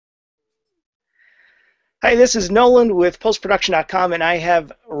Hi, this is Nolan with PostProduction.com, and I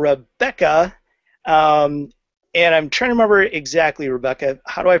have Rebecca. Um, and I'm trying to remember exactly, Rebecca.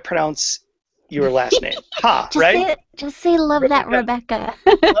 How do I pronounce your last name? Ha, Just right? say it. Just say love that, Rebecca. Rebecca.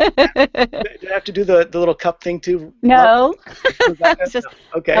 Love that. Do I have to do the little cup thing too? Love No, Rebecca? it's just No.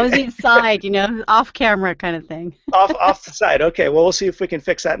 that Okay. was the aside, off camera kind of thing. Off the side. Okay. Well, we'll see if we can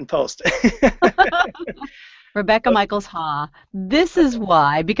fix that in post. Rebecca Michaels Haugh. This is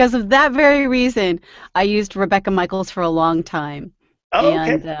why, because of that very reason, I used Rebecca Michaels for a long time, Oh,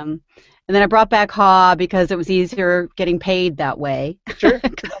 okay. and then I brought back Haugh because it was easier getting paid that way, Sure.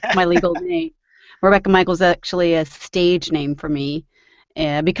 because that's my legal name. Rebecca Michaels is actually a stage name for me,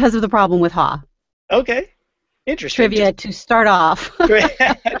 because of the problem with Haugh. Okay. Interesting. Trivia Just to start off.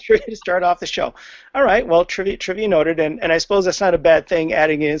 trivia to start off the show. All right. Well, trivia noted, and I suppose that's not a bad thing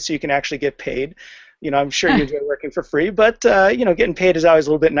adding in so you can actually get paid. I'm sure you enjoy working for free, but getting paid is always a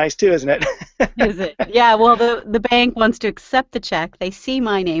little bit nice too, isn't it? Is it? Yeah, well, the bank wants to accept the check. They see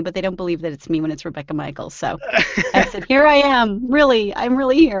my name, but they don't believe that it's me when it's Rebecca Michaels. So I said, here I am. Really, I'm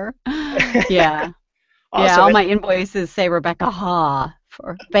really here. Yeah. Yeah, Awesome. all my invoices say Rebecca Ha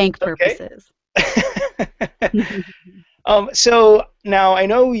for bank Okay. purposes. So now I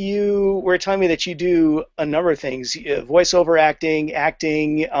know you were telling me that you do a number of things: voiceover acting,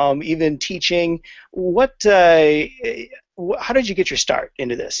 even teaching. How did you get your start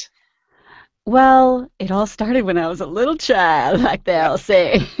into this? Well, it all started when I was a little child, like they'll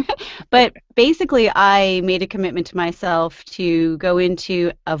say. But basically, I made a commitment to myself to go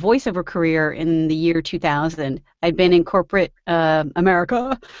into a voiceover career in the year 2000. I'd been in corporate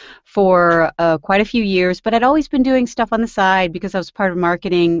America for quite a few years, but I'd always been doing stuff on the side because I was part of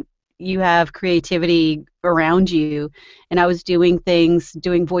marketing. You have creativity around you, and I was doing things,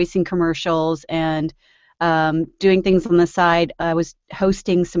 doing voicing commercials and doing things on the side. I was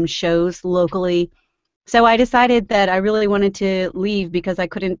hosting some shows locally. So I decided that I really wanted to leave because I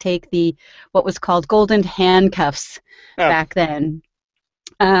couldn't take the what was called golden handcuffs Oh, back then,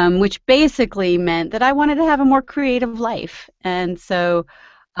 which basically meant that I wanted to have a more creative life. And so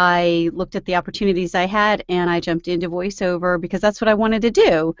I looked at the opportunities I had and I jumped into voiceover because that's what I wanted to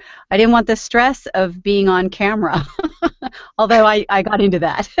do. I didn't want the stress of being on camera, although I got into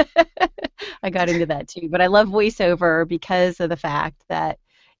that. I got into that too. But I love voiceover because of the fact that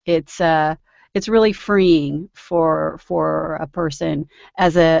it's uh, it's really freeing for a person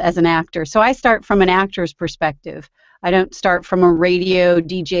as an actor. So I start from an actor's perspective. I don't start from a radio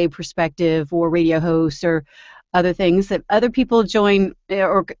DJ perspective or radio host or other things that other people join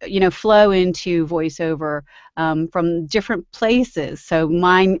or flow into voiceover from different places. So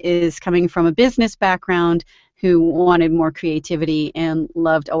mine is coming from a business background who wanted more creativity and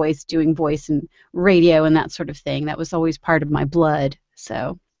loved always doing voice and radio and that sort of thing. That was always part of my blood.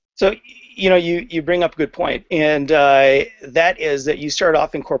 So so you bring up a good point, and that is that you started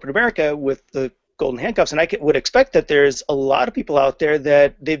off in corporate America with the golden handcuffs, and would expect that there's a lot of people out there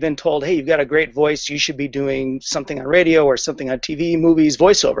that they've been told, hey, you've got a great voice, you should be doing something on radio or something on TV, movies,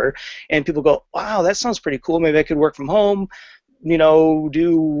 voiceover, and people go, wow, that sounds pretty cool. Maybe I could work from home,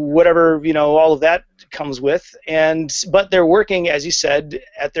 do whatever, all of that comes with. But they're working, as you said,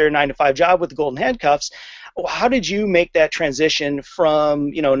 at their 9 to 5 job with the golden handcuffs. How did you make that transition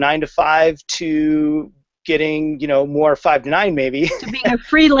from, 9 to 5 to getting, more 5 to 9 maybe? to being a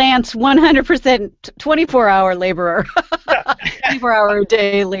freelance 100% 24-hour laborer, Yeah. 24-hour a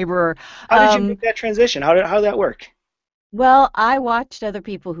day laborer. How did you Um, make that transition? How did that work? Well, I watched other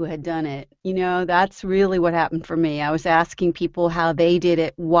people who had done it. That's really what happened for me. I was asking people how they did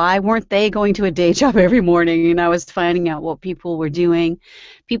it. Why weren't they going to a day job every morning? And I was finding out what people were doing.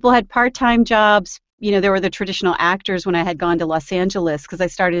 People had part-time jobs. There were the traditional actors when I had gone to Los Angeles because I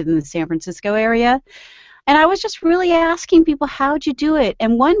started in the San Francisco area. And I was just really asking people, how'd you do it?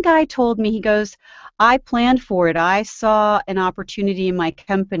 And one guy told me, he goes, I planned for it. I saw an opportunity in my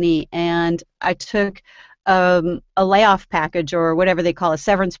company and I took a layoff package or whatever they call a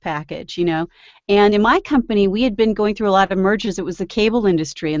severance package. And in my company, we had been going through a lot of mergers. It was the cable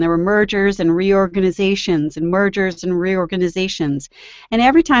industry, and there were mergers and reorganizations and mergers and reorganizations. And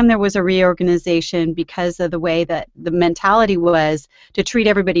every time there was a reorganization, because of the way that the mentality was to treat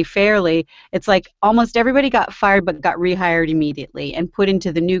everybody fairly, it's like almost everybody got fired but got rehired immediately and put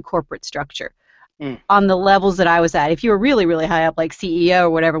into the new corporate structure Mm. on the levels that I was at. If you were really, really high up, like CEO or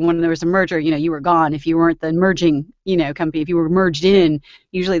whatever, when there was a merger, you were gone. If you weren't the merging, company, if you were merged in,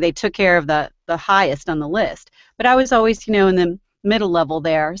 usually they took care of the highest on the list. But I was always, in the middle level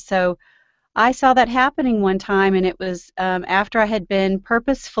there. So I saw that happening one time, and it was after I had been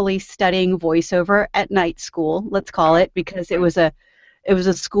purposefully studying voiceover at night school, let's call it, because it was it was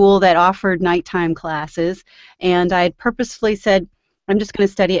a school that offered nighttime classes, and I had purposefully said, I'm just going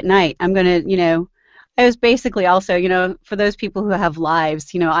to study at night. I'm going to, I was basically also, for those people who have lives,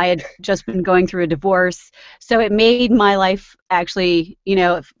 I had just been going through a divorce, so it made my life actually,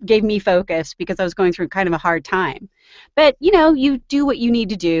 gave me focus because I was going through kind of a hard time. But, you do what you need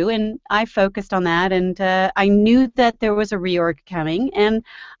to do, and I focused on that, and I knew that there was a reorg coming, and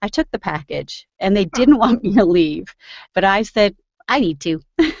I took the package, and they didn't want me to leave, but I said, I need to.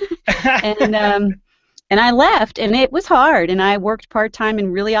 and and I left, and it was hard, and I worked part-time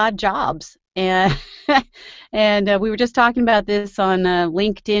in really odd jobs. And and we were just talking about this on a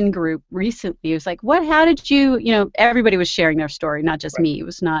LinkedIn group recently. It was like, how did you, everybody was sharing their story, not just Right. me. It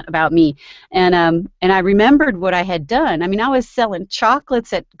was not about me. And I remembered what I had done. I mean, I was selling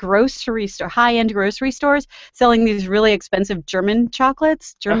chocolates at high-end grocery stores, selling these really expensive German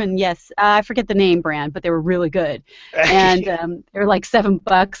chocolates. German, yes, I forget the name brand, but they were really good. And they were like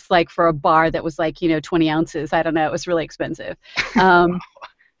 $7, like for a bar that was like 20 ounces. I don't know. It was really expensive.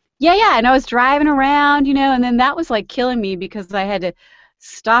 Yeah, and I was driving around, and then that was like killing me because I had to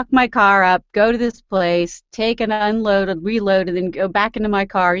stock my car up, go to this place, take an unload and reload, and then go back into my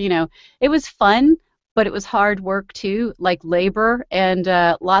car. It was fun, but it was hard work too, like labor and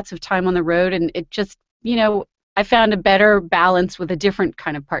lots of time on the road, and it just, I found a better balance with a different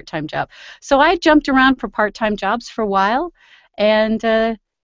kind of part-time job. So I jumped around for part-time jobs for a while, and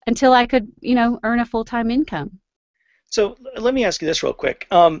until I could, earn a full-time income. So let me ask you this real quick.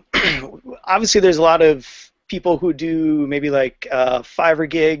 Obviously, there's a lot of people who do maybe like Fiverr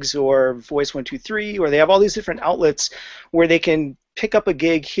gigs or Voice 123, or they have all these different outlets where they can pick up a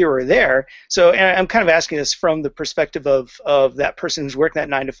gig here or there. So, and I'm kind of asking this from the perspective of that person who's working that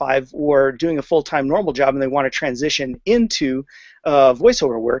 9 to 5 or doing a full-time normal job, and they want to transition into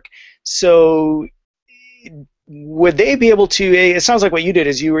voiceover work. So would they be able to, it sounds like what you did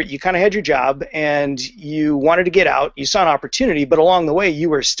is you kind of had your job and you wanted to get out, you saw an opportunity, but along the way you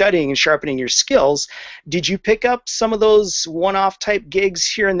were studying and sharpening your skills. Did you pick up some of those one-off type gigs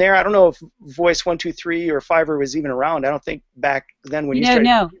here and there? I don't know if Voice 123 or Fiverr was even around. I don't think back then when you started.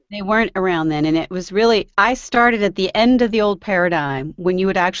 No, they weren't around then, and it was really, I started at the end of the old paradigm when you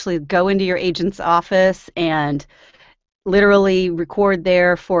would actually go into your agent's office and literally record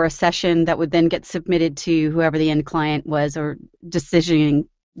there for a session that would then get submitted to whoever the end client was or decision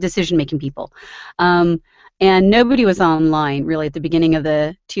making people. And nobody was online really at the beginning of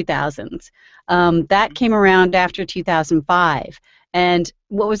the 2000s. That came around after 2005. And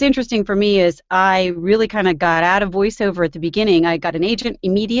what was interesting for me is I really kind of got out of voiceover at the beginning. I got an agent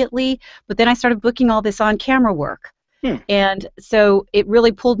immediately, but then I started booking all this on-camera work. And so it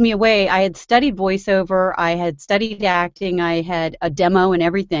really pulled me away. I had studied voiceover, I had studied acting, I had a demo and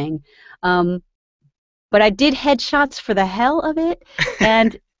everything. But I did headshots for the hell of it.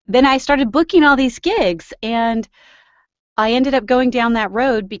 And then I started booking all these gigs, and I ended up going down that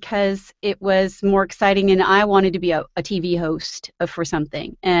road because it was more exciting, and I wanted to be a TV host for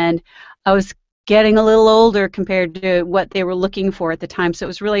something. And I was getting a little older compared to what they were looking for at the time, so it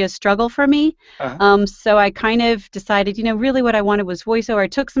was really a struggle for me. So I kind of decided, really what I wanted was voiceover. I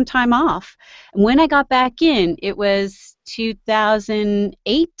took some time off, and when I got back in, it was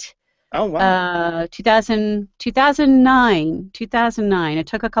 2008. Oh, wow. 2009. I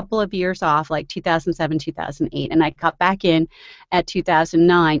took a couple of years off, like 2007, 2008, and I got back in at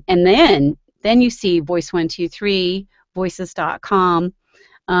 2009. And then you see Voice 123, Voices.com.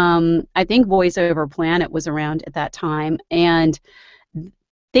 I think Voice Over Planet was around at that time, and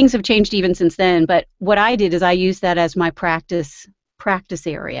things have changed even since then. But what I did is I used that as my practice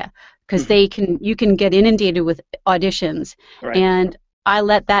area because you can get inundated with auditions, Right. and I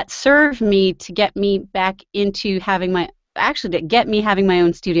let that serve me to get me back into having my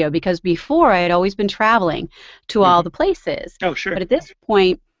own studio, because before I had always been traveling to all the places. Oh, sure. But at this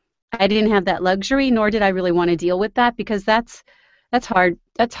point, I didn't have that luxury, nor did I really want to deal with that, because that's hard.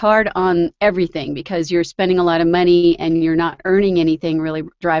 That's hard on everything because you're spending a lot of money and you're not earning anything really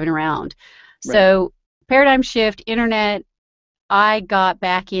driving around. Right. So paradigm shift, internet, I got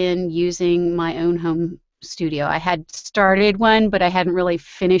back in using my own home studio. I had started one, but I hadn't really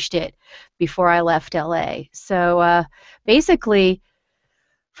finished it before I left LA. So basically,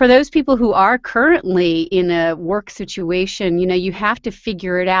 for those people who are currently in a work situation, you have to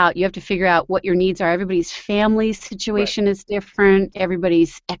figure it out. You have to figure out what your needs are. Everybody's family situation is different.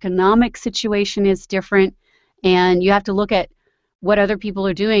 Everybody's economic situation is different. And you have to look at what other people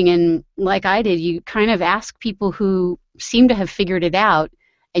are doing. And like I did, you kind of ask people who seem to have figured it out,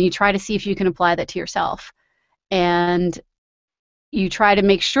 and you try to see if you can apply that to yourself. And you try to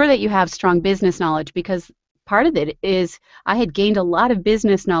make sure that you have strong business knowledge, because part of it is I had gained a lot of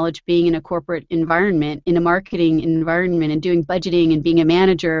business knowledge being in a corporate environment, in a marketing environment, and doing budgeting and being a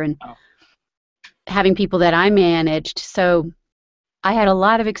manager and Oh, having people that I managed. So I had a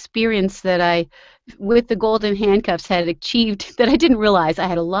lot of experience that I, with the golden handcuffs, had achieved that I didn't realize. I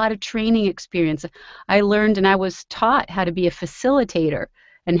had a lot of training experience. I learned and I was taught how to be a facilitator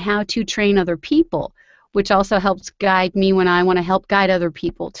and how to train other people, which also helps guide me when I want to help guide other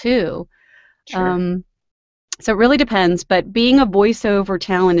people too. sure. Um, so it really depends, but being a voiceover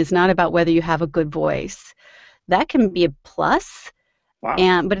talent is not about whether you have a good voice. That can be a plus, Wow.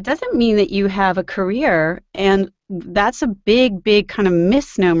 and but it doesn't mean that you have a career, and that's a big, big kind of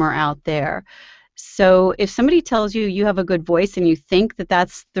misnomer out there. So if somebody tells you you have a good voice and you think that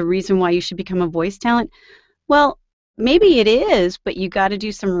that's the reason why you should become a voice talent, well, maybe it is, but you got to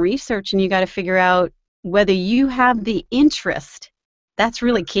do some research and you got to figure out whether you have the interest. That's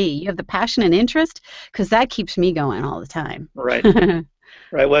really key. You have the passion and interest because that keeps me going all the time. Right.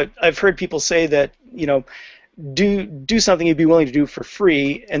 Right. Well, I've heard people say that, do something you'd be willing to do for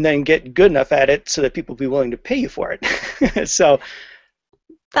free and then get good enough at it so that people will be willing to pay you for it. So,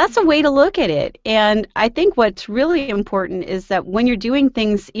 That's a way to look at it. And I think what's really important is that when you're doing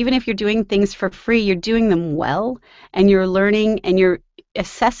things, even if you're doing things for free, you're doing them well and you're learning and you're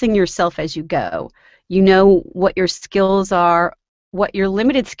assessing yourself as you go. You know what your skills are, what your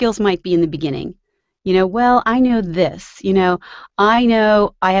limited skills might be in the beginning. Well, I know this. I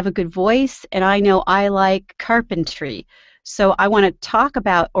know I have a good voice and I know I like carpentry. So I want to talk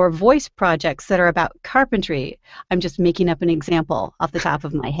about or voice projects that are about carpentry. I'm just making up an example off the top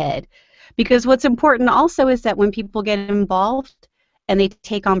of my head. Because what's important also is that when people get involved and they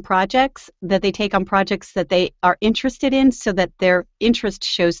take on projects, that they take on projects that they are interested in so that their interest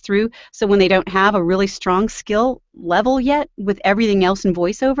shows through. So when they don't have a really strong skill level yet with everything else in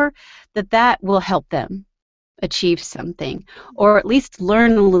voiceover, that will help them achieve something or at least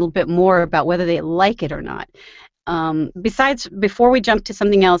learn a little bit more about whether they like it or not. Besides, before we jump to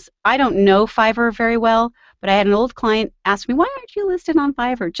something else, I don't know Fiverr very well, but I had an old client ask me, why aren't you listed on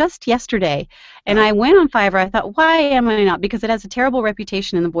Fiverr just yesterday? And uh, I went on Fiverr. I thought, why am I not? Because it has a terrible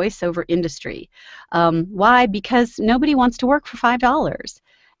reputation in the voiceover industry. Why? Because nobody wants to work for $5.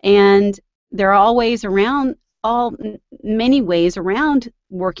 And there are all ways around, many ways around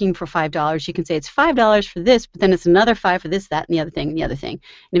working for $5. You can say it's $5 for this, but then it's another five for this, that, and the other thing, and the other thing.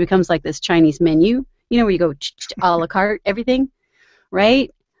 And it becomes like this Chinese menu, where you go a la carte, everything,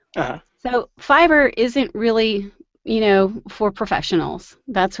 right? uh, So Fiverr isn't really, for professionals.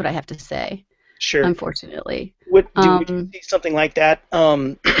 That's what I have to say, sure. unfortunately. Would you see something like that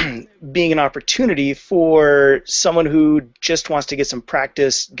being an opportunity for someone who just wants to get some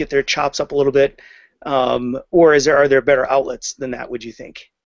practice, get their chops up a little bit, or are there better outlets than that? Would you think?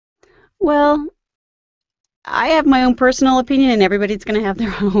 Well, I have my own personal opinion, and everybody's going to have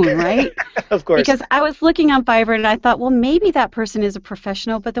their own, right? Of course. Because I was looking on Fiverr and I thought, well, maybe that person is a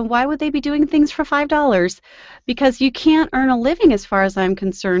professional, but then why would they be doing things for $5? Because you can't earn a living, as far as I'm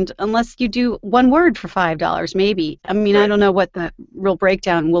concerned, unless you do one word for $5, maybe. I mean, I Right. don't know what the real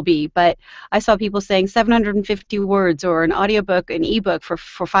breakdown will be, but I saw people saying 750 words or an audiobook, an ebook for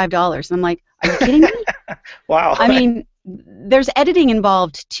 $5. And I'm like, are you kidding me? Wow. I mean, there's editing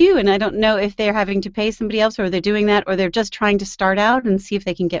involved too, and I don't know if they're having to pay somebody else or they're doing that or they're just trying to start out and see if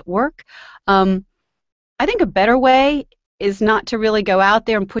they can get work. Um, I think a better way is not to really go out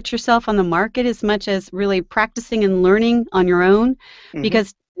there and put yourself on the market as much as really practicing and learning on your own, Hmm.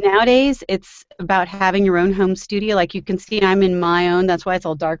 because nowadays it's about having your own home studio. Like you can see, I'm in my own. That's why it's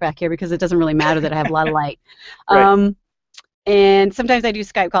all dark back here because it doesn't really matter that I have a lot of light. Right. Um, and sometimes I do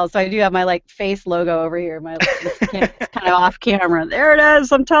Skype calls, so I do have my face logo over here. It's kind of off camera. There it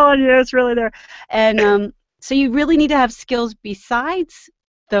is. I'm telling you, it's really there. And so you really need to have skills besides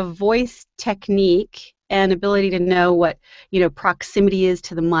the voice technique and ability to know what proximity is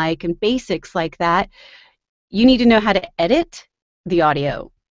to the mic and basics like that. You need to know how to edit the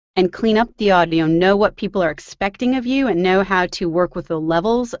audio and clean up the audio, know what people are expecting of you, and know how to work with the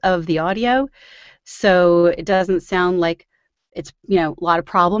levels of the audio so it doesn't sound like it's a lot of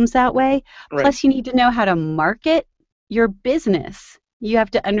problems that way. Right. Plus, you need to know how to market your business. You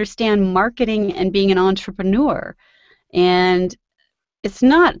have to understand marketing and being an entrepreneur. And it's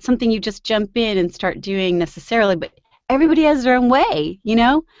not something you just jump in and start doing necessarily, but everybody has their own way.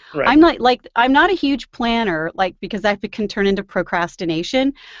 Right. I'm not a huge planner, because that can turn into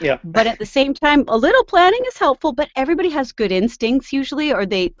procrastination. Yeah. But at the same time, a little planning is helpful, but everybody has good instincts usually, or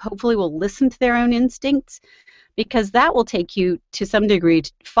they hopefully will listen to their own instincts, because that will take you to some degree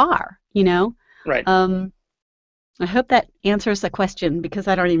far. Right. Um, I hope that answers the question because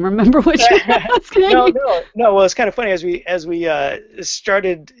I don't even remember what you're No, asking. no, no. Well, it's kind of funny as we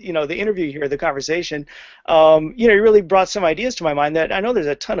started, the interview here, the conversation. You really brought some ideas to my mind that I know there's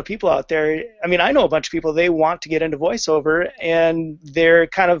a ton of people out there. I mean, I know a bunch of people they want to get into voiceover, and they're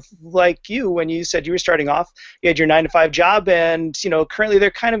kind of like you when you said you were starting off. You had your 9 to 5 job, and currently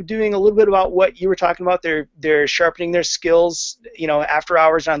they're kind of doing a little bit about what you were talking about. They're sharpening their skills, after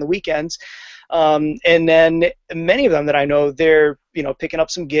hours on the weekends. And then many of them that I know, they're picking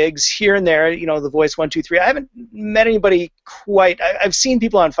up some gigs here and there. The Voice 123. I haven't met anybody quite. I've seen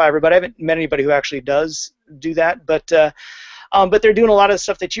people on Fiverr, but I haven't met anybody who actually does do that. But they're doing a lot of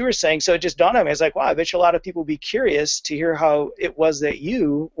stuff that you were saying. So it just dawned on me. I was like, wow, I bet you a lot of people would be curious to hear how it was that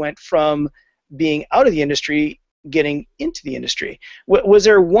you went from being out of the industry getting into the industry. Was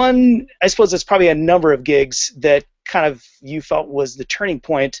there one? I suppose it's probably a number of gigs that kind of you felt was the turning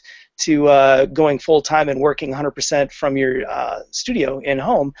point to going full time and working 100% from your studio in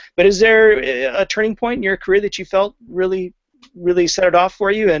home. But is there a turning point in your career that you felt really, really set it off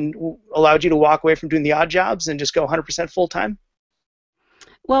for you and allowed you to walk away from doing the odd jobs and just go 100% full time?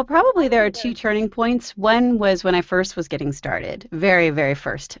 Well, probably there are two turning points. One was when I first was getting started, very, very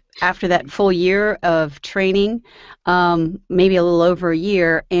first. After that full year of training, maybe a little over a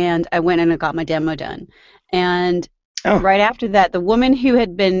year, and I went and I got my demo done. And Oh, right after that, the woman who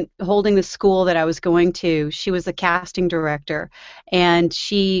had been holding the school that I was going to, she was a casting director, and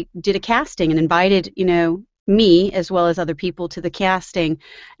she did a casting and invited, me as well as other people to the casting,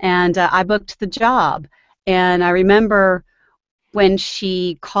 and I booked the job. And I remember when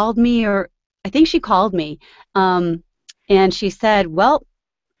she called me, or I think she called me, um, and she said, "Well,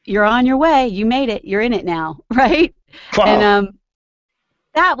 you're on your way. You made it. You're in it now, right?" And wow.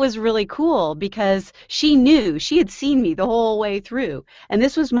 that was really cool because she knew, she had seen me the whole way through. And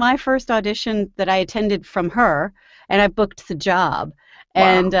this was my first audition that I attended from her, and I booked the job. Wow.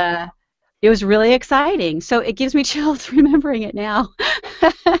 And it was really exciting. So it gives me chills remembering it now.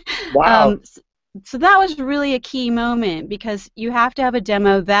 Wow. um, s- so that was really a key moment because you have to have a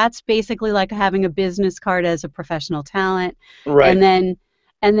demo. That's basically like having a business card as a professional talent. Right. And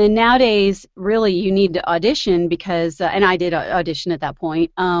then nowadays, really, you need to audition because, and I did audition at that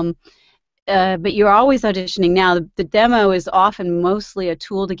point. But you're always auditioning now. The demo is often mostly a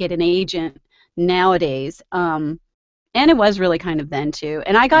tool to get an agent nowadays. And it was really kind of then too.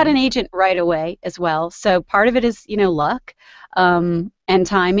 And I got Mhm. an agent right away as well. So part of it is, luck and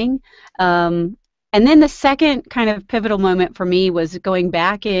timing. Um, and then the second kind of pivotal moment for me was going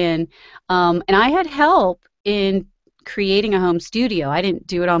back in, and I had help in creating a home studio. I didn't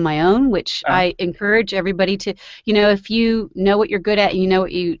do it on my own, which Uh, I encourage everybody to, if you know what you're good at and you know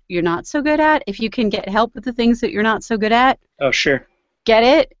what you're not so good at, if you can get help with the things that you're not so good at, oh, sure. get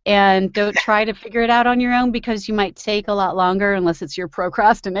it, and don't try to figure it out on your own because you might take a lot longer unless it's your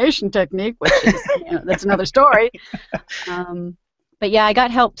procrastination technique, which is, that's another story. Um, but yeah, I got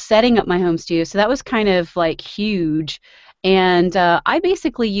help setting up my home studio, so that was kind of like huge. And I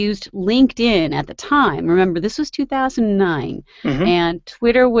basically used LinkedIn at the time. Remember, this was 2009, Hmm. and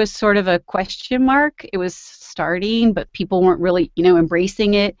Twitter was sort of a question mark. It was starting, but people weren't really,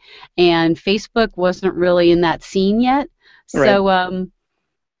 embracing it, and Facebook wasn't really in that scene yet. Right.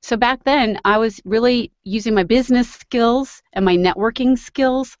 So back then, I was really using my business skills and my networking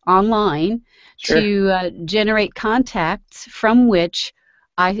skills online Sure. to generate contacts from which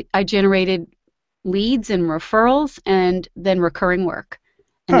I generated leads and referrals and then recurring work.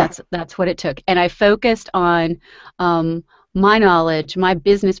 And Huh. that's what it took. And I focused on my knowledge, my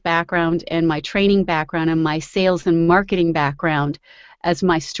business background, and my training background, and my sales and marketing background as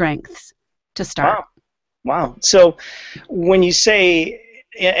my strengths to start. Wow. Wow. So when you say,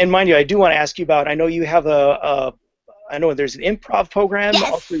 and mind you, I do want to ask you about, I know you have I know there's an improv program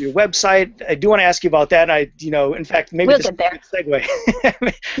all through Yes, your website. I do want to ask you about that. And in fact, maybe we'll this is get a there. good segue.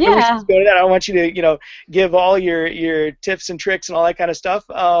 Maybe we should Yeah. just go to that. I don't want you to, give all your tips and tricks and all that kind of stuff.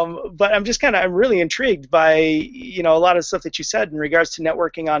 But I'm really intrigued by, a lot of stuff that you said in regards to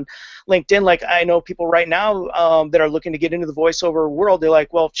networking on LinkedIn. Like I know people right now that are looking to get into the voiceover world. They're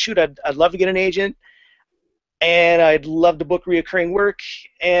like, well, shoot, I'd love to get an agent and I'd love to book reoccurring work.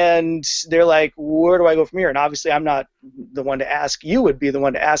 And they're like, where do I go from here? And obviously, I'm not the one to ask. You would be the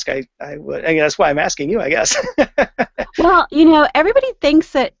one to ask. I would. And that's why I'm asking you, I guess. Well, everybody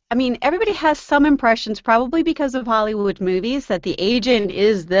thinks that, I mean, everybody has some impressions, probably because of Hollywood movies, that the agent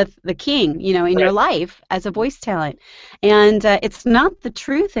is the king, in your Right. life as a voice talent. And it's not the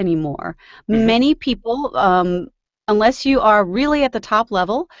truth anymore. Hmm. Many people, unless you are really at the top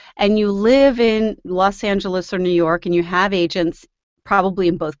level and you live in Los Angeles or New York and you have agents, probably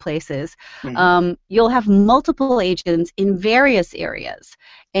in both places. Hmm. You'll have multiple agents in various areas.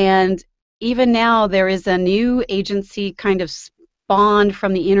 And even now, there is a new agency kind of spawned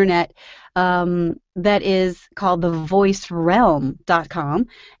from the internet that is called the voicerealm.com.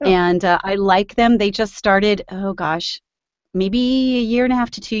 Oh, And I like them. They just started, oh gosh, maybe a year and a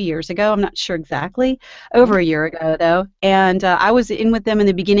half to 2 years ago. I'm not sure exactly. Over a okay. year ago, though. And I was in with them in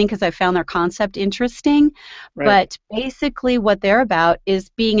the beginning because I found their concept interesting. Right. But basically, what they're about is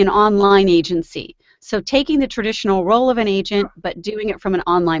being an online agency. So taking the traditional role of an agent, but doing it from an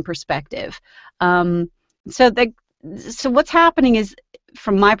online perspective. Um, so the so what's happening is,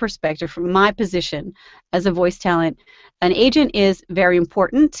 from my perspective, from my position as a voice talent, an agent is very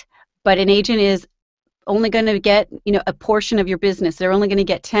important, but an agent is only going to get, a portion of your business. They're only going to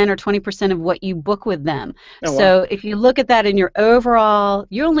get 10 or 20% of what you book with them. Oh, wow. So if you look at that in your overall,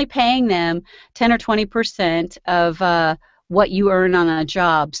 you're only paying them 10 or 20% of what you earn on a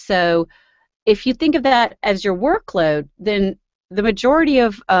job. So if you think of that as your workload, then the majority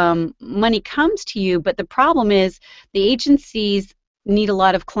of money comes to you. But the problem is the agencies need a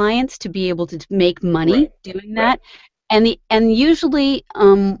lot of clients to be able to make Right. money doing Right. that. And usually,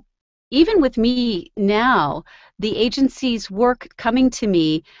 even with me now, the agency's work coming to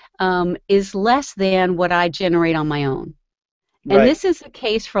me is less than what I generate on my own. And Right. this is the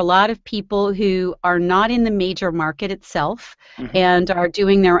case for a lot of people who are not in the major market itself Hmm. and are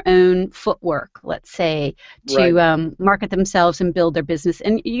doing their own footwork, let's say, Right. to market themselves and build their business.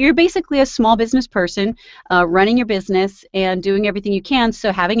 And you're basically a small business person running your business and doing everything you can.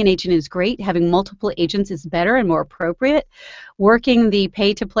 So having an agent is great. Having multiple agents is better and more appropriate. Working the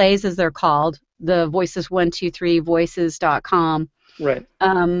pay to plays, as they're called, the voices 123 voices.com, Right.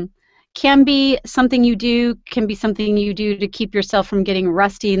 um, can be something you do, to keep yourself from getting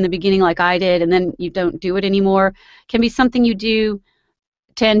rusty in the beginning like I did, and then you don't do it anymore. Can be something you do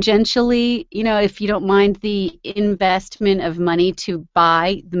tangentially, if you don't mind the investment of money to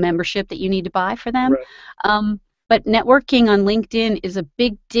buy the membership that you need to buy for them. Right. Um, but networking on LinkedIn is a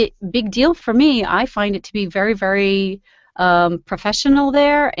big deal for me. I find it to be very, very professional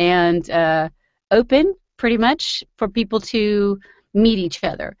there, and open, pretty much, for people to meet each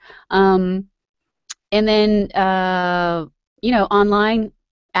other. Um, and then, online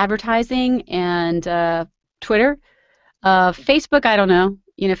advertising and Twitter. Facebook, I don't know.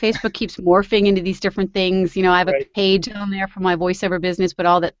 Facebook keeps morphing into these different things. I have a Right. page on there for my voiceover business, but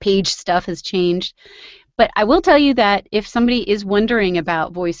all that page stuff has changed. But I will tell you that if somebody is wondering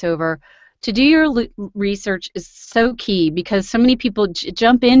about voiceover, to do your research is so key, because so many people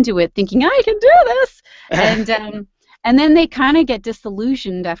jump into it thinking I can do this, and and then they kind of get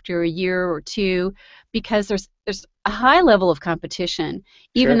disillusioned after a year or two, because there's a high level of competition,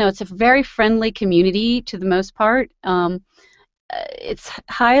 even Sure. though it's a very friendly community to the most part. It's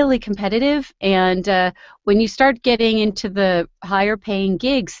highly competitive, and when you start getting into the higher paying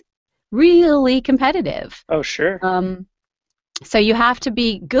gigs, really competitive. Oh, sure. Um, so you have to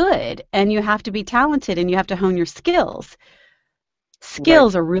be good, and you have to be talented, and you have to hone your skills. Right.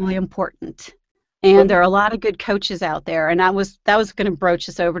 Skills are really important, But and there are a lot of good coaches out there. And that was going to broach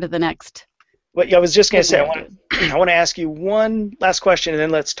us over to the next yeah, I was just going to thing say, we were doing. I want to ask you one last question, and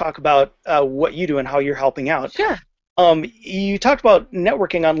then let's talk about what you do and how you're helping out. Sure. You talked about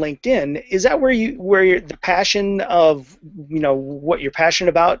networking on LinkedIn. Is that the passion of, what you're passionate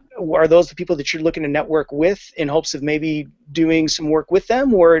about? Are those the people that you're looking to network with in hopes of maybe doing some work with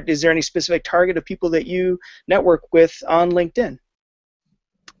them, or is there any specific target of people that you network with on LinkedIn?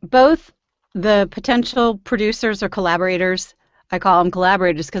 Both the potential producers or collaborators, I call them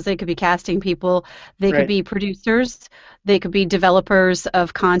collaborators because they could be casting people, they could Right. be producers, they could be developers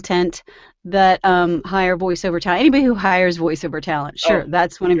of content that hire voiceover talent. Anybody who hires voiceover talent, Oh, sure,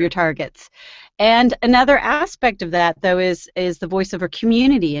 that's one of sure. your targets. And another aspect of that, though, is the voiceover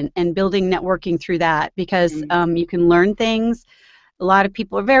community, and building networking through that, because Mm. you can learn things. A lot of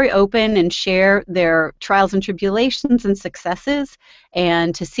people are very open and share their trials and tribulations and successes,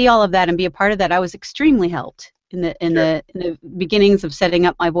 and to see all of that and be a part of that, I was extremely helped in the in Sure. the in the beginnings of setting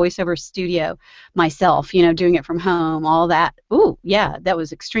up my voiceover studio myself. Doing it from home, all that. Ooh, yeah, that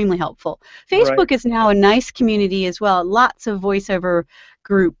was extremely helpful. Right. Facebook is now a nice community as well. Lots of voiceover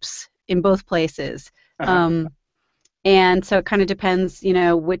groups in both places. Uh-huh. Um, and so it kind of depends,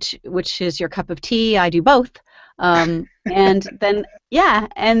 which is your cup of tea. I do both. And then, yeah,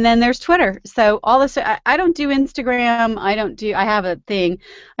 and then there's Twitter. So all this, I don't do Instagram. I have a thing.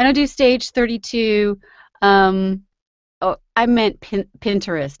 I don't do Stage 32. Um, oh, I meant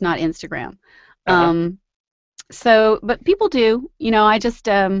Pinterest, not Instagram. Uh-huh. Um, but people do. I just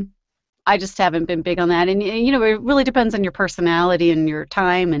I just haven't been big on that. And it really depends on your personality and your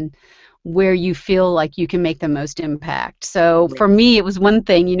time and where you feel like you can make the most impact. So Right. for me, it was one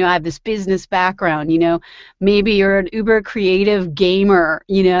thing, I have this business background, maybe you're an uber creative gamer,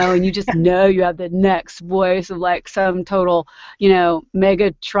 and you just know you have the next voice of like some total,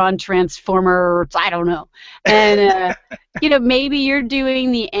 Megatron transformer, I don't know. And, maybe you're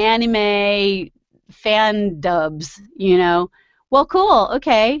doing the anime fan dubs, Well, cool,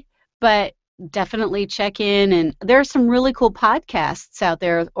 okay. But definitely check in, and there are some really cool podcasts out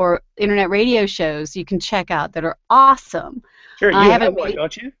there or internet radio shows you can check out that are awesome. Sure, I you have haven't one, made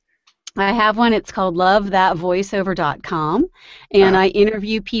don't you? I have one. It's called LoveThatVoiceover.com, and Uh-huh. I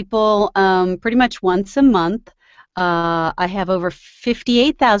interview people pretty much once a month. I have over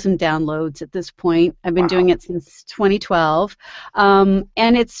 58,000 downloads at this point. I've been doing Wow. it since 2012,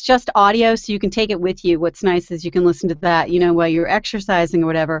 and it's just audio, so you can take it with you. What's nice is you can listen to that, while you're exercising or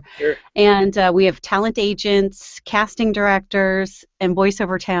whatever. Sure. And we have talent agents, casting directors, and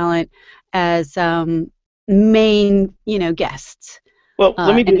voiceover talent as main, guests. Well,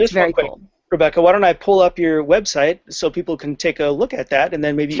 let me do And it's this real very quick, cool. Rebecca. Why don't I pull up your website so people can take a look at that, and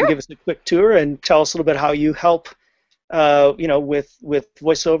then maybe you can Sure, give us a quick tour and tell us a little bit how you help, with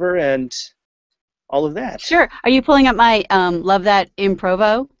voiceover and all of that. sure. Are you pulling up my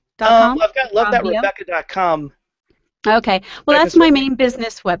lovethatimprovo.com? I've got Improvio? lovethatrebecca.com. Okay. Well, Rebecca that's my Swayze. main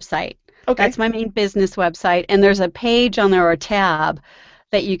business website. Okay. That's my main business website, and there's a page on there or a tab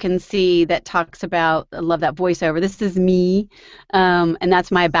that you can see that talks about I love that voiceover. This is me, and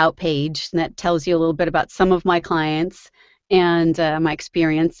that's my about page, and that tells you a little bit about some of my clients and my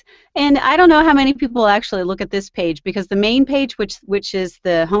experience. And I don't know how many people actually look at this page because the main page, which is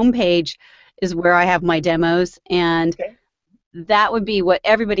the home page, is where I have my demos, and Okay. that would be what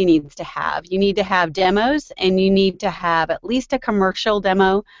everybody needs to have. You need to have demos, and you need to have at least a commercial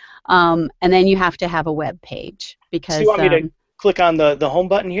demo, and then you have to have a web page So you because, want me to click on the home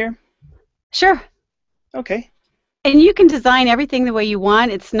button here? sure. Okay. And you can design everything the way you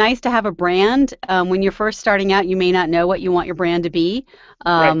want. It's nice to have a brand. When you're first starting out, you may not know what you want your brand to be,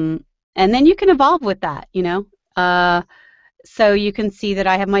 Right. and then you can evolve with that. So you can see that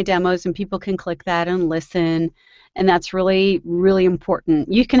I have my demos, and people can click that and listen, and that's really, really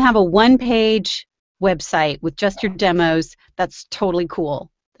important. You can have a one-page website with just your demos. That's totally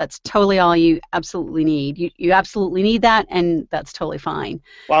cool. That's totally all you absolutely need. You absolutely need that, and that's totally fine.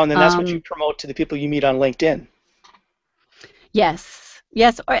 Wow. And then that's what you Um, promote to the people you meet on LinkedIn. yes,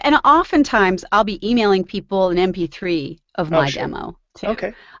 yes, and oftentimes I'll be emailing people an MP3 of Oh, my sure. demo too.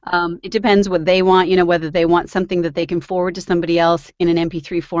 Okay. It depends what they want, whether they want something that they can forward to somebody else in an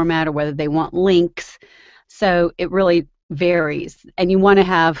MP3 format or whether they want links. So it really varies, and you want to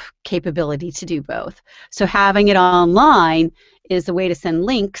have capability to do both. So having it online is a way to send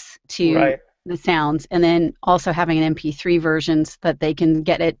links to Right. the sounds, and then also having an MP3 version so that they can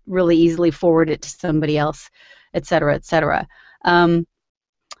get it really easily, forward it to somebody else, et cetera, et cetera. Um,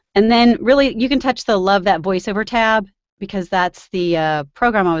 and then really you can touch the Love That Voiceover tab because that's the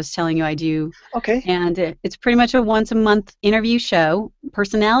program I was telling you I do. Okay. And it's pretty much a once a month interview show,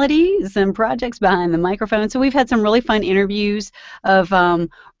 personalities and projects behind the microphone. So we've had some really fun interviews of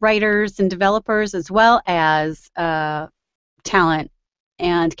writers and developers as well as talent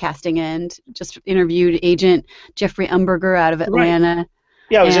and casting, and just interviewed agent Jeffrey Umberger out of Right. Atlanta.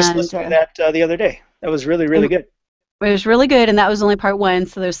 Yeah, I was just And listening to that the other day. That was really, really good. it was really good, and that was only part one.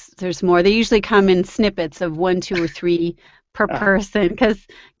 So there's more. They usually come in snippets of one, two, or three per Uh-huh. person, because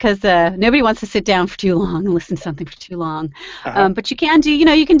nobody wants to sit down for too long and listen to something for too long. Uh-huh. But you can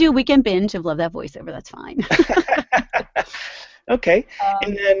do a weekend binge of Love That Voiceover. That's fine. Okay.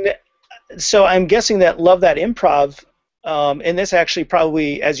 And Um, then, so I'm guessing that Love That Improv, and this actually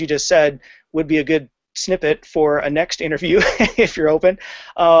probably, as you just said, would be a good snippet for a next interview if you're open.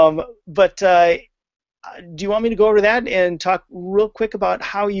 But do you want me to go over that and talk real quick about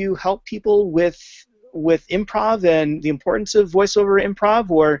how you help people with improv and the importance of voiceover improv,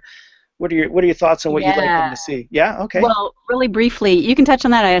 or what are your thoughts on what you'd like them yeah. to see? Yeah. Okay. Well, really briefly, you can touch on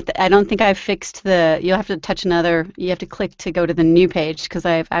that. I don't think I've fixed the. You'll have to touch another. You have to click to go to the new page because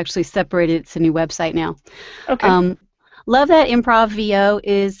I've actually separated. It's a new website now. Okay. Um, Love That Improv VO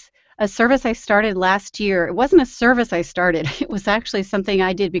is a service I started last year. It wasn't a service I started. It was actually something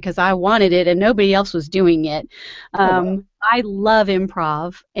I did because I wanted it and nobody else was doing it. Oh wow. I love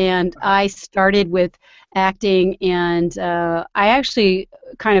improv, and Uh-huh. I started with acting, and I actually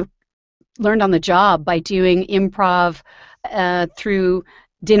kind of learned on the job by doing improv through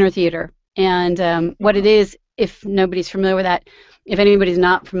dinner theater. And what it Uh-huh. is, if nobody's familiar with that, if anybody's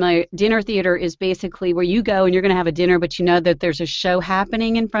not familiar, dinner theater is basically where you go and you're going to have a dinner, but you know that there's a show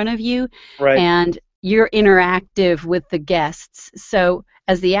happening in front of you, Right. and you're interactive with the guests. So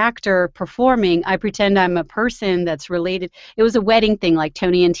as the actor performing, I pretend I'm a person that's related. It was a wedding thing, like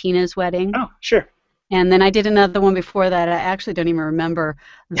Tony and Tina's wedding. Oh, sure. And then I did another one before that. I actually don't even remember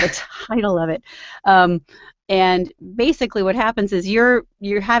the title of it. Um, and basically, what happens is you're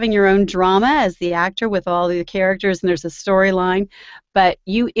having your own drama as the actor with all the characters, and there's a storyline, but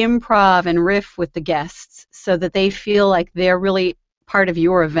you improv and riff with the guests so that they feel like they're really part of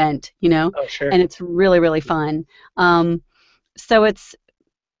your event, you know, Oh, sure. and it's really really fun. So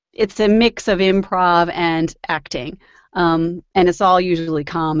it's a mix of improv and acting, and it's all usually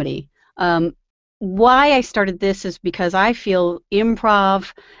comedy. Um, why I started this is because I feel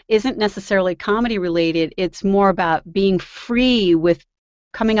improv isn't necessarily comedy related. It's more about being free with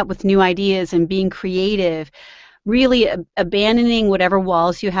coming up with new ideas and being creative, really abandoning whatever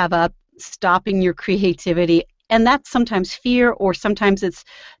walls you have up, stopping your creativity. And that's sometimes fear, or sometimes it's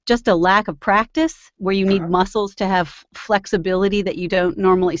just a lack of practice where you need Uh-huh. muscles to have flexibility that you don't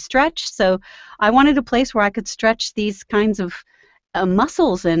normally stretch. So I wanted a place where I could stretch these kinds of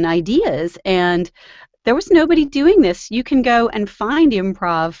muscles and ideas. And there was nobody doing this. You can go and find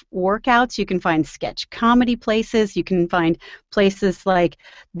improv workouts. You can find sketch comedy places. You can find places like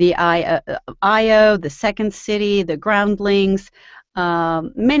the IO, the Second City, the Groundlings,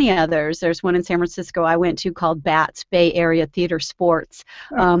 many others. There's one in San Francisco I went to called BATS, Bay Area Theater Sports.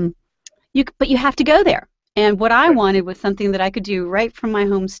 Oh, Um, but you have to go there. And what I right. wanted was something that I could do right from my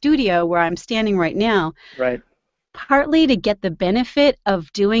home studio where I'm standing right now, Right. partly to get the benefit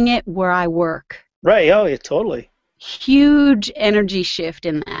of doing it where I work. Right. Oh, yeah, totally. Huge energy shift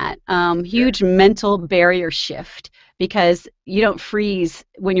in that, Sure. huge mental barrier shift, because you don't freeze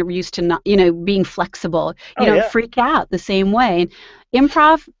when you're used to not, being flexible. You Oh, don't yeah. freak out the same way. And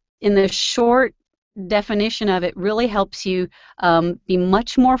improv, in the short definition of it, really helps you be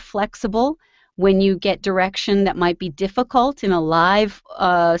much more flexible when you get direction that might be difficult in a live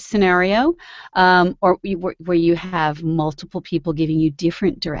scenario, where you have multiple people giving you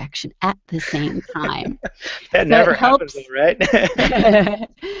different direction at the same time. That So it never happens, though, helps. right?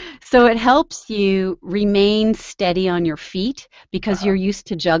 So it helps you remain steady on your feet because Uh-huh. you're used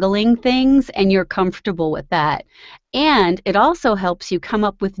to juggling things and you're comfortable with that. And it also helps you come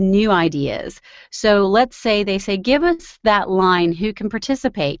up with new ideas. So let's say they say, give us that line, who can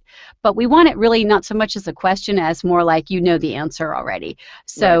participate? But we want it really not so much as a question as more like you know the answer already.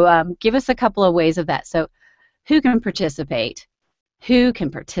 Right. So give us a couple of ways of that. So who can participate? Who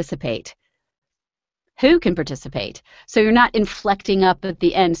can participate? Who can participate? So you're not inflecting up at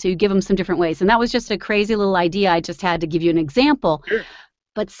the end. So you give them some different ways. And that was just a crazy little idea. I just had to give you an example. Sure.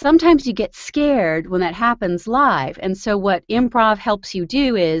 But sometimes you get scared when that happens live. And so what improv helps you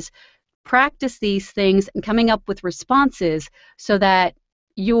do is practice these things and coming up with responses so that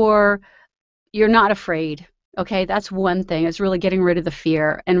you're you're not afraid. Okay, that's one thing. It's really getting rid of the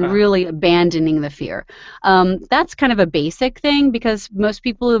fear and Uh-huh. really abandoning the fear. That's kind of a basic thing because most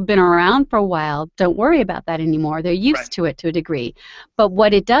people who've been around for a while don't worry about that anymore. They're Right. used to it to a degree. But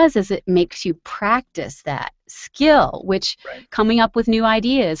what it does is it makes you practice that skill, which Right. coming up with new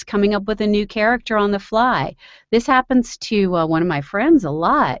ideas, coming up with a new character on the fly. This happens to one of my friends a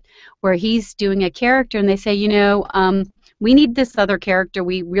lot, where he's doing a character and they say, we need this other character.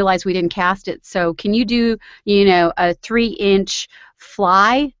 We realize we didn't cast it. So can you do, a 3-inch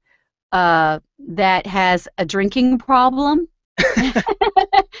fly that has a drinking problem?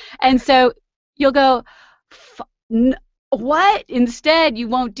 And so you'll go, what? Instead, you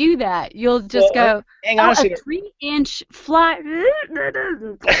won't do that. You'll just Well, go, hang on oh, a a second. 3-inch fly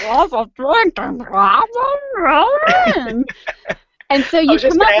has a drinking problem. And so I you was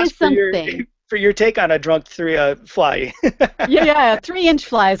just come going up to with ask for your something. take on a drunk three fly. Yeah, yeah, a 3-inch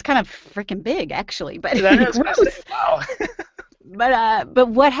fly is kind of freaking big, actually, but That I was going to say, gross. wow. But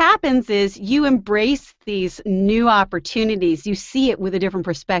what happens is you embrace these new opportunities. You see it with a different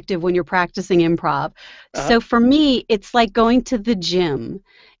perspective when you're practicing improv. Uh-huh. So for me, it's like going to the gym.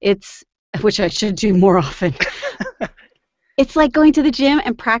 It's which I should do more often. It's like going to the gym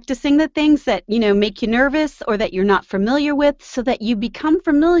and practicing the things that, make you nervous or that you're not familiar with so that you become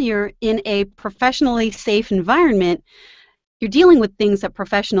familiar in a professionally safe environment. You're dealing with things that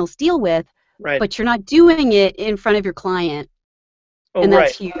professionals deal with, Right. but you're not doing it in front of your client, Oh, and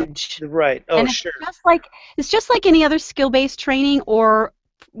that's right. huge. Right. Oh, And it's sure. just like any other skill-based training or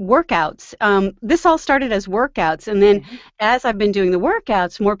workouts. This all started as workouts, and then Hmm. as I've been doing the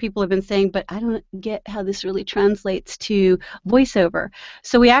workouts, more people have been saying, but I don't get how this really translates to voiceover.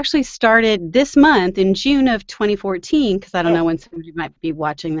 So we actually started this month in June of 2014, because I don't Oh, know when somebody might be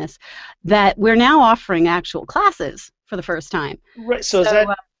watching this, that we're now offering actual classes for the first time. right. So is So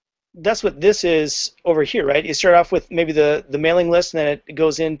that's what this is over here, right? You start off with maybe the mailing list, and then it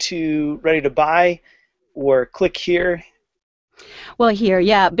goes into ready to buy or click here. well, here,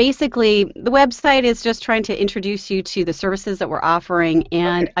 yeah, basically, the website is just trying to introduce you to the services that we're offering,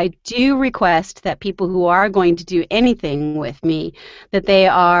 and Okay. I do request that people who are going to do anything with me, that they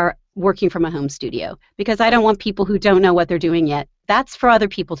are working from a home studio, because I don't Okay. want people who don't know what they're doing yet. That's for other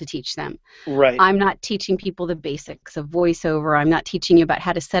people to teach them. Right. I'm not teaching people the basics of voiceover. I'm not teaching you about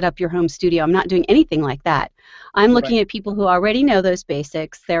how to set up your home studio. I'm not doing anything like that. I'm Right. looking at people who already know those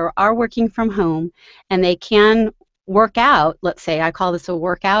basics. They are working from home and they can work out, let's say, I call this a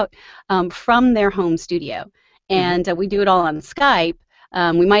workout, from their home studio. Hmm. And we do it all on Skype.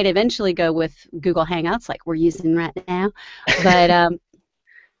 We might eventually go with Google Hangouts like we're using right now. But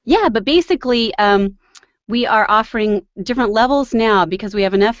yeah, but basically, we are offering different levels now because we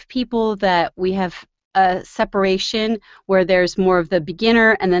have enough people that we have a separation where there's more of the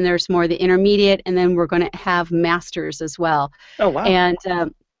beginner and then there's more of the intermediate and then we're going to have masters as well. Oh, wow. And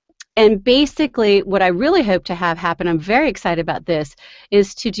and basically, what I really hope to have happen, I'm very excited about this,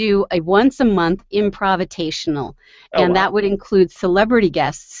 is to do a once a month improvitational. Oh, And that wow. would include celebrity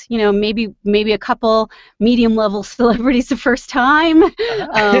guests, maybe a couple medium level celebrities the first time,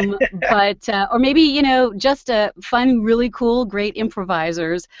 Uh-huh. but or maybe, just a fun, really cool, great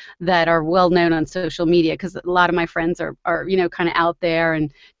improvisers that are well known on social media because a lot of my friends are kind of out there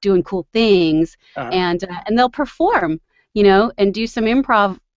and doing cool things, Uh-huh. and they'll perform, and do some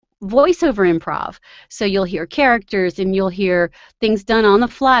voiceover improv. So you'll hear characters and you'll hear things done on the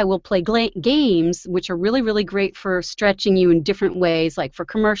fly. We'll play games, which are really, really great for stretching you in different ways. Like for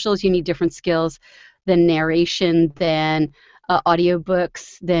commercials, you need different skills than narration, than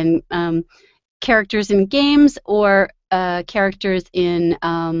audiobooks, than characters in games or characters in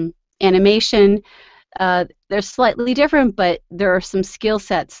animation. They're slightly different, but there are some skill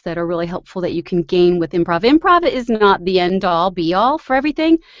sets that are really helpful that you can gain with improv. Improv is not the end all be all for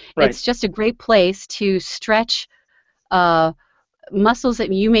everything. Right. It's just a great place to stretch uh, muscles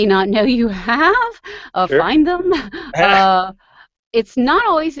that you may not know you have, Sure. find them. Uh, it's not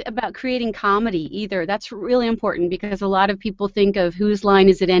always about creating comedy either. That's really important because a lot of people think of Whose Line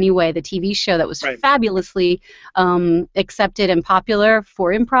Is It Anyway, the TV show that was Right. fabulously accepted and popular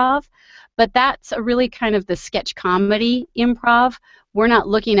for improv. But that's a really kind of the sketch comedy improv. We're not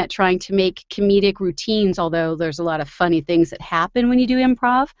looking at trying to make comedic routines, although there's a lot of funny things that happen when you do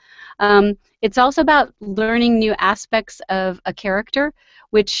improv. It's also about learning new aspects of a character,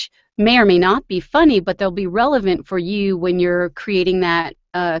 which may or may not be funny, but they'll be relevant for you when you're creating that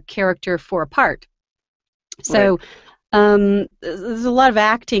character for a part. Right. So there's a lot of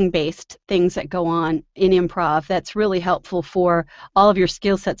acting-based things that go on in improv that's really helpful for all of your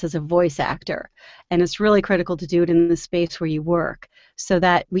skill sets as a voice actor, and it's really critical to do it in the space where you work, so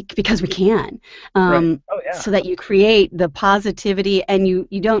that because we can, Right. Oh, yeah. so that you create the positivity and you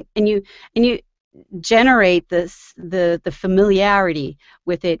don't and you generate the familiarity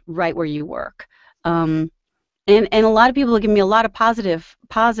with it right where you work. Um, and a lot of people have given me a lot of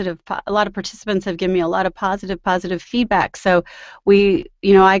a lot of participants have given me a lot of positive feedback. So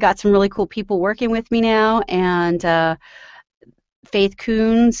I got some really cool people working with me now, and Faith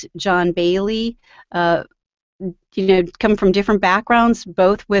Coons, John Bailey, uh, come from different backgrounds,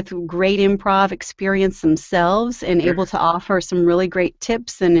 both with great improv experience themselves and Sure. able to offer some really great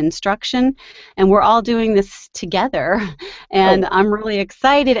tips and instruction. And we're all doing this together. Oh, And wow. I'm really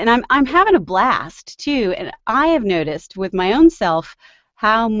excited and I'm having a blast too. And I have noticed with my own self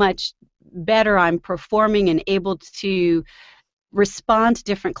how much better I'm performing and able to respond to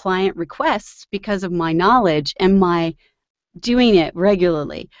different client requests because of my knowledge and my doing it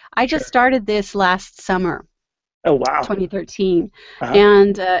regularly. I just Sure. started this last summer, Oh, wow. 2013. Uh-huh.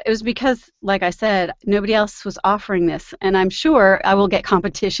 And it was because, like I said, nobody else was offering this. And I'm sure I will get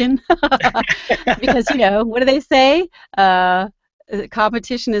competition because, what do they say?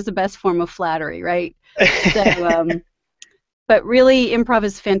 Competition is the best form of flattery, right? So, but really, improv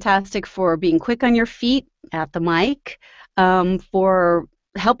is fantastic for being quick on your feet at the mic, for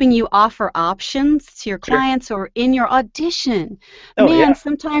helping you offer options to your Sure. clients or in your audition. Oh, Man, yeah.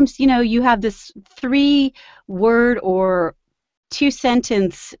 sometimes, you have this 3 word or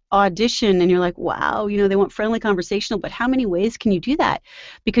two-sentence audition and you're like, wow, they want friendly conversational, but how many ways can you do that?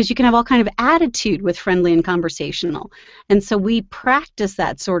 Because you can have all kind of attitude with friendly and conversational. And so we practice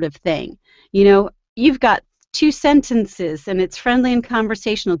that sort of thing. You've got two sentences and it's friendly and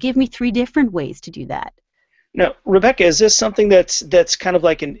conversational. Give me three different ways to do that. Now, Rebecca, is this something that's kind of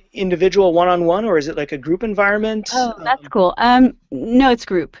like an individual one-on-one, or is it like a group environment? Oh, that's cool. No, it's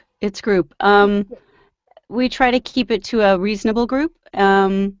group. It's group. We try to keep it to a reasonable group.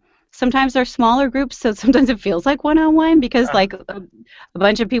 Sometimes they're smaller groups, so sometimes it feels like one-on-one because like a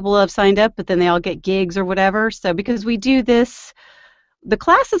bunch of people have signed up, but then they all get gigs or whatever. So because we do this, the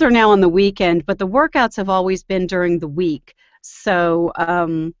classes are now on the weekend, but the workouts have always been during the week. So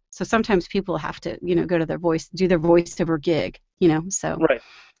so sometimes people have to, go to do their voiceover gig, so Right,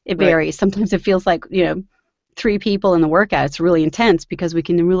 it right, varies. Sometimes it feels like, three people in the workout. It's really intense because we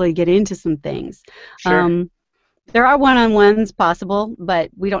can really get into some things. sure. There are one-on-ones possible, but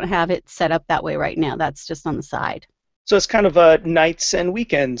we don't have it set up that way right now. That's just on the side. So it's kind of nights and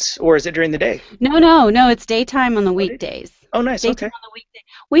weekends, or is it during the day? No. It's daytime on the Oh, daytime. weekdays. Oh, nice. Daytime Okay. on the weekday.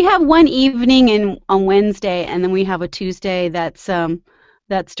 We have one evening on Wednesday, and then we have a Tuesday that's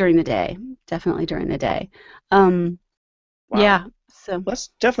during the day. Definitely during the day. Um, Wow. yeah. So. That's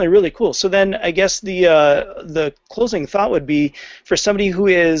definitely really cool. So then I guess the closing thought would be for somebody who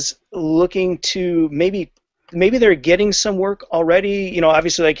is looking to maybe they're getting some work already.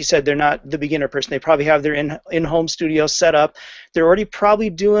 Obviously, like you said, they're not the beginner person. They probably have their in-home studio set up. They're already probably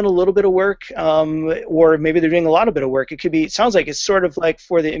doing a little bit of work, or maybe they're doing a lot of bit of work. It sounds like it's sort of like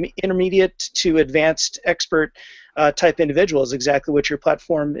for the intermediate to advanced expert type individuals, exactly what your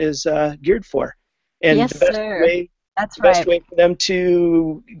platform is geared for. And Yes, the best sir. way That's the best right. way for them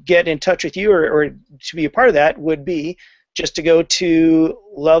to get in touch with you or to be a part of that would be just to go to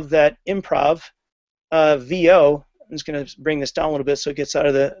Love That Improv VO. I'm just going to bring this down a little bit so it gets out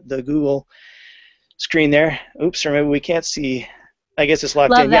of the Google screen there. Oops, or maybe we can't see. I guess it's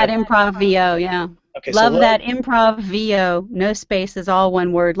locked Love in. Yeah. that improv VO, yeah. Okay, so Love love. that improv VO. No spaces, all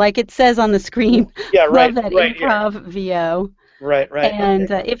one word, like it says on the screen. Yeah, Love right, that right here. improv VO. Right. Okay. And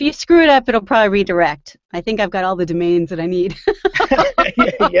if you screw it up, it'll probably redirect. I think I've got all the domains that I need.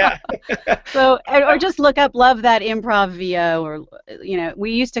 Yeah. So, or just look up Love That Improv VO, or,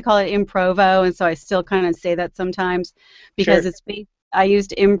 we used to call it Improvo, and so I still kind of say that sometimes because Sure. I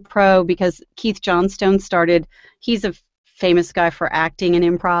used Impro because Keith Johnstone he's a famous guy for acting and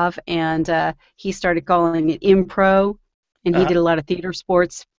improv, and he started calling it Impro, and he Uh-huh. did a lot of theater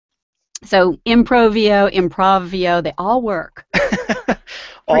sports. So Improvio, Improvio, they all work for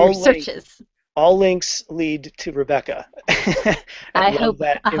your all link, searches. all links lead to Rebecca. I I love hope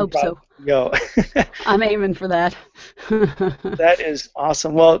that I hope improv. so. Go. I'm aiming for that. That is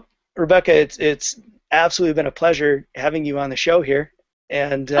awesome. Well, Rebecca, it's absolutely been a pleasure having you on the show here.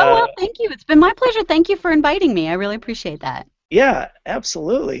 And Oh, well, thank you. It's been my pleasure. Thank you for inviting me. I really appreciate that. yeah,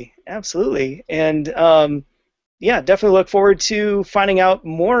 absolutely. And yeah, definitely look forward to finding out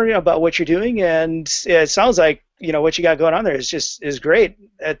more about what you're doing. And it sounds like what you got going on there is great.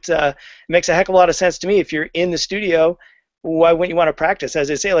 It makes a heck of a lot of sense to me. If you're in the studio, why wouldn't you want to practice? As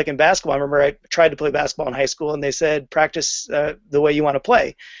they say, like in basketball, I remember I tried to play basketball in high school, and they said practice the way you want to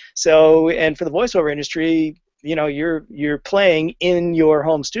play. So, and for the voiceover industry, you're playing in your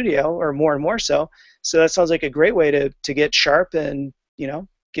home studio, or more and more so. So that sounds like a great way to get sharp and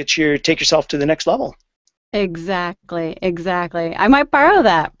take yourself to the next level. Exactly, exactly. I might borrow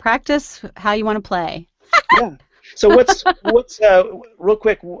that. Practice how you want to play. Yeah. So what's real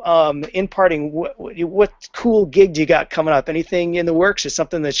quick in parting, what cool gig do you got coming up? Anything in the works, or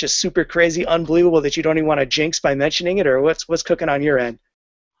something that's just super crazy, unbelievable that you don't even want to jinx by mentioning it, or what's cooking on your end?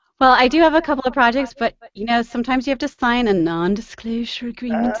 Well, I do have a couple of projects, but sometimes you have to sign a non-disclosure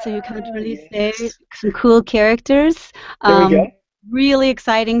agreement, so you can't really say Yes. some cool characters. There we go. Um, really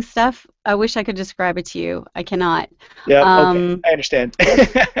exciting stuff. I wish I could describe it to you. I cannot. Yeah. Okay. Um, I understand.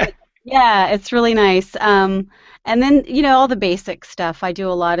 Yeah, it's really nice. And then, all the basic stuff. I do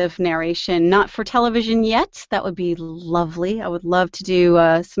a lot of narration, not for television yet. That would be lovely. I would love to do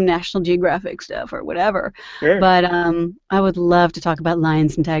some National Geographic stuff or whatever. Sure. But I would love to talk about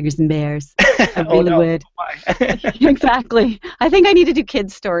lions and tigers and bears. I Oh really no. would. Why? Exactly. I think I need to do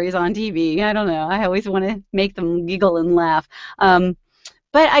kids' stories on TV. I don't know. I always want to make them giggle and laugh.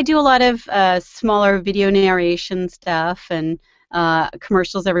 But I do a lot of smaller video narration stuff and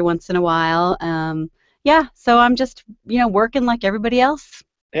commercials every once in a while. Yeah, so I'm just, working like everybody else.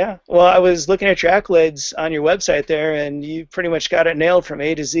 Yeah. Well, I was looking at your accolades on your website there, and you pretty much got it nailed from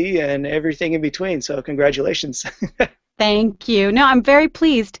A to Z and everything in between. So congratulations. Thank you. No, I'm very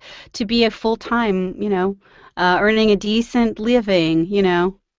pleased to be a full-time, earning a decent living,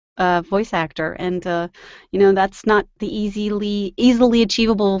 voice actor, and that's not the easily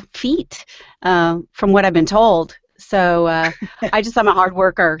achievable feat, from what I've been told. So I'm a hard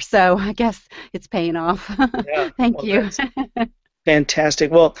worker, so I guess it's paying off. Yeah, Thank well, you. that's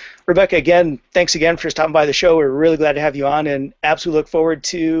fantastic. Well, Rebecca, again, thanks again for stopping by the show. We're really glad to have you on, and absolutely look forward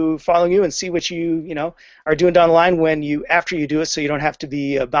to following you and see what you are doing down the line when after you do it, so you don't have to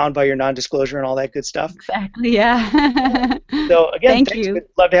be bound by your non-disclosure and all that good stuff. Exactly, yeah. So again, Thank thanks. you. We'd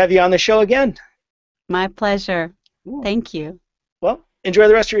love to have you on the show again. My pleasure. Cool. Thank you. Well, enjoy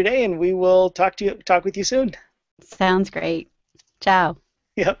the rest of your day, and we will talk with you soon. Sounds great. Ciao.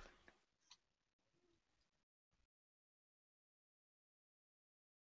 Yep.